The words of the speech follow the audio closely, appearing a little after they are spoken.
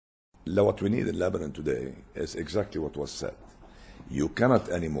what we need in Lebanon today is exactly what was said. You cannot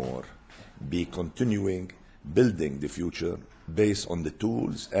anymore be continuing building the future based on the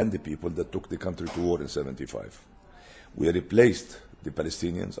tools and the people that took the country to war in 75. We replaced the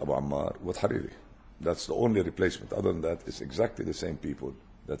Palestinians, Abu Ammar, with Hariri. That's the only replacement. Other than that, it's exactly the same people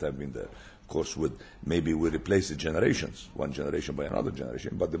that have been there. Of course, maybe we replace the generations, one generation by another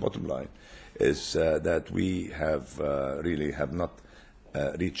generation, but the bottom line is that we have really have not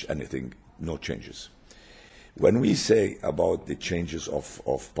reached anything, no changes. When we say about the changes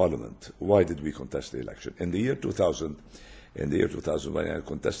of parliament, why did we contest the election? In the year 2000, when I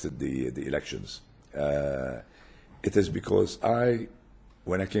contested the elections, it is because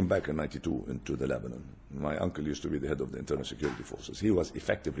when I came back in '92 into the Lebanon, my uncle used to be the head of the Internal Security Forces. He was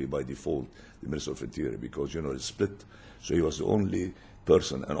effectively by default the Minister of Interior because, it's split. So he was the only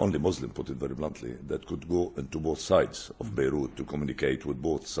person, and only Muslim, put it very bluntly, that could go into both sides of Beirut to communicate with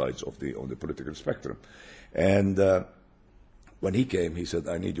both sides of the political spectrum. And when he came, he said,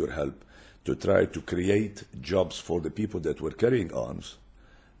 I need your help to try to create jobs for the people that were carrying arms,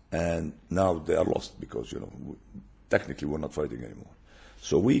 and now they are lost because, technically we're not fighting anymore.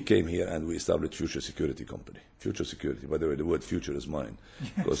 So we came here and we established Future Security Company. Future Security, by the way, the word future is mine,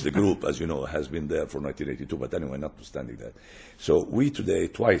 because the group, as you know, has been there for 1982, but anyway, notwithstanding that. So we today,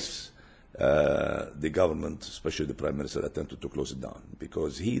 twice, the government, especially the Prime Minister, attempted to close it down,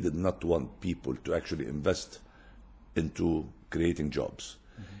 because he did not want people to actually invest into creating jobs.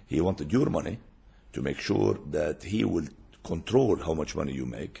 Mm-hmm. He wanted your money to make sure that he will control how much money you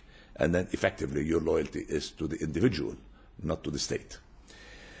make, and then effectively your loyalty is to the individual, not to the state.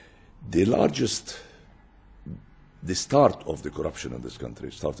 The start of the corruption in this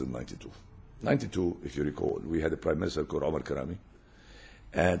country started in '92. '92, if you recall, we had a Prime Minister called Omar Karami,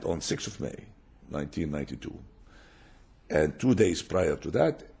 and on 6th of May, 1992, and 2 days prior to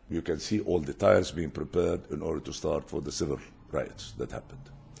that, you can see all the tires being prepared in order to start for the civil riots that happened.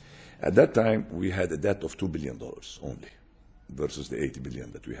 At that time, we had a debt of $2 billion only, versus the $80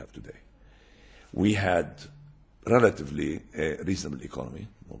 billion that we have today. We had relatively a reasonable economy.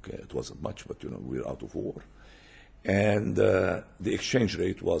 Okay, it wasn't much, but we were out of war. And the exchange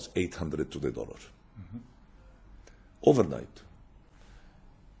rate was 800 to the dollar. Mm-hmm. Overnight,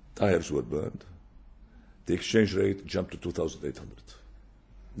 tires were burned. The exchange rate jumped to 2,800.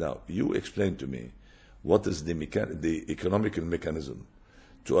 Now, you explain to me what is the economical mechanism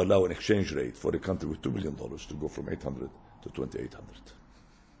to allow an exchange rate for a country with $2 billion to go from 800 to 2,800.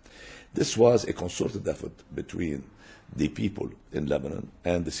 This was a concerted effort between the people in Lebanon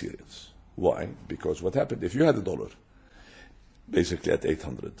and the Syrians. Why? Because what happened, if you had a dollar, basically at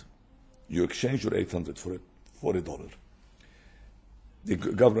 800, you exchange your 800 for a dollar. The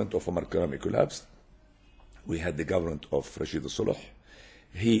government of Omar Karami collapsed. We had the government of Rashid al-Sulh.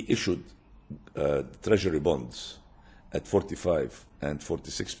 He issued treasury bonds at 45 and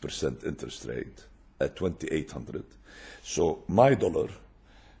 46% interest rate at 2,800. So my dollar,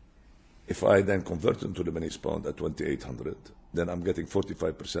 if I then convert it into Lebanese pound at 2,800, then I'm getting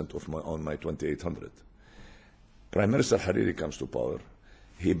 45% on my 2,800. Prime Minister Hariri comes to power.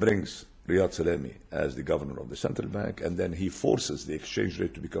 He brings Riyad Salami as the governor of the central bank, and then he forces the exchange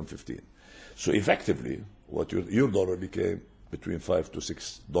rate to become 15. So effectively, what your dollar became between $5 to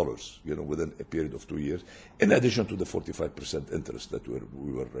 $6, within a period of 2 years, in addition to the 45% interest that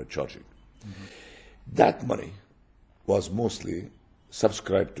we were charging. Mm-hmm. That money was mostly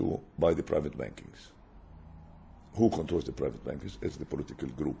subscribed to by the private bankings. Who controls the private bankers? It's the political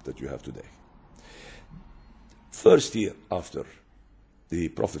group that you have today. First year after the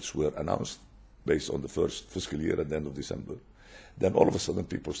profits were announced, based on the first fiscal year at the end of December, then all of a sudden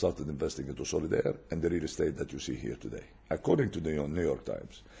people started investing into Solidaire and the real estate that you see here today. According to the New York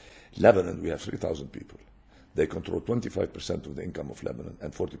Times, Lebanon, we have 3,000 people. They control 25% of the income of Lebanon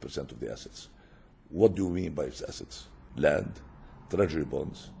and 40% of the assets. What do we mean by its assets? Land, treasury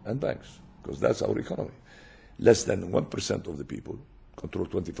bonds, and banks, because that's our economy. Less than 1% of the people control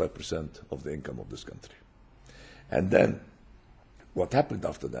 25% of the income of this country. And then what happened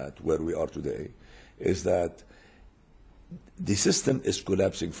after that, where we are today, is that the system is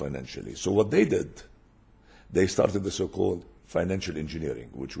collapsing financially. So what they did, they started the so-called financial engineering,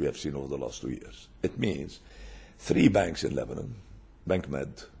 which we have seen over the last 2 years. It means 3 banks in Lebanon, Bank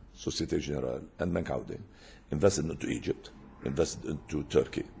Med, Societe Generale, and Bank Audi, invested into Egypt, invested into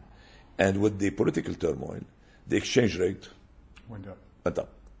Turkey. And with the political turmoil, the exchange rate went up.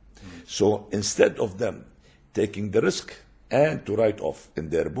 Mm-hmm. So instead of them taking the risk and to write off in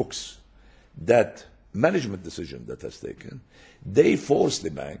their books that management decision that has taken. They force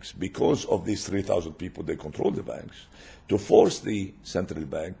the banks, because of these 3,000 people, they control the banks, to force the central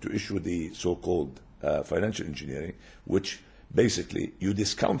bank to issue the so-called financial engineering, which basically you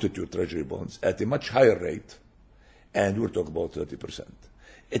discounted your treasury bonds at a much higher rate, and we're talking about 30%.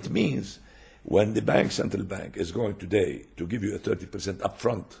 It means when the central bank is going today to give you a 30%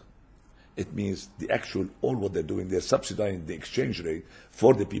 upfront, it means the actual, all what they're doing, they're subsidizing the exchange rate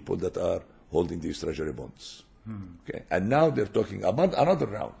for the people that are holding these treasury bonds. Okay? And now they're talking about another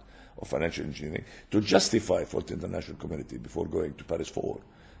round of financial engineering to justify for the international community before going to Paris 4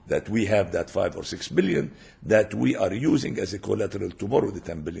 that we have that 5 or 6 billion that we are using as a collateral to borrow the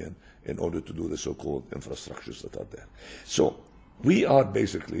 10 billion in order to do the so-called infrastructures that are there. So we are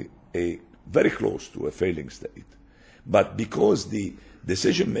basically very close to a failing state. But because the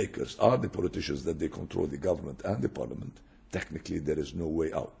decision makers are the politicians, that they control the government and the parliament, technically there is no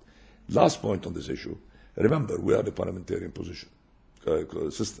way out. Last point on this issue, remember, we are the parliamentarian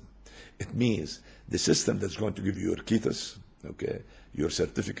system. It means the system that's going to give you your KITAS, okay, your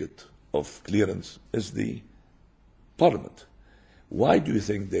certificate of clearance, is the parliament. Why do you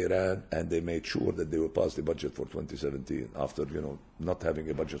think they ran and they made sure that they will pass the budget for 2017 after, not having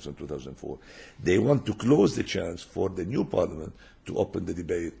a budget in 2004? They want to close the chance for the new parliament to open the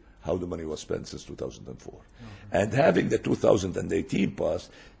debate how the money was spent since 2004. Okay. And having the 2018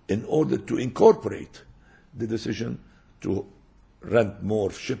 passed in order to incorporate the decision to rent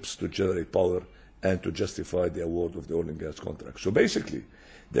more ships to generate power and to justify the award of the oil and gas contract. So basically,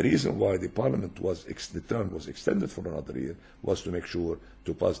 the reason why the parliament the term was extended for another year was to make sure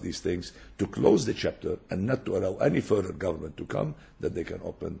to pass these things, to close the chapter and not to allow any further government to come, that they can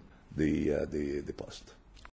open the past.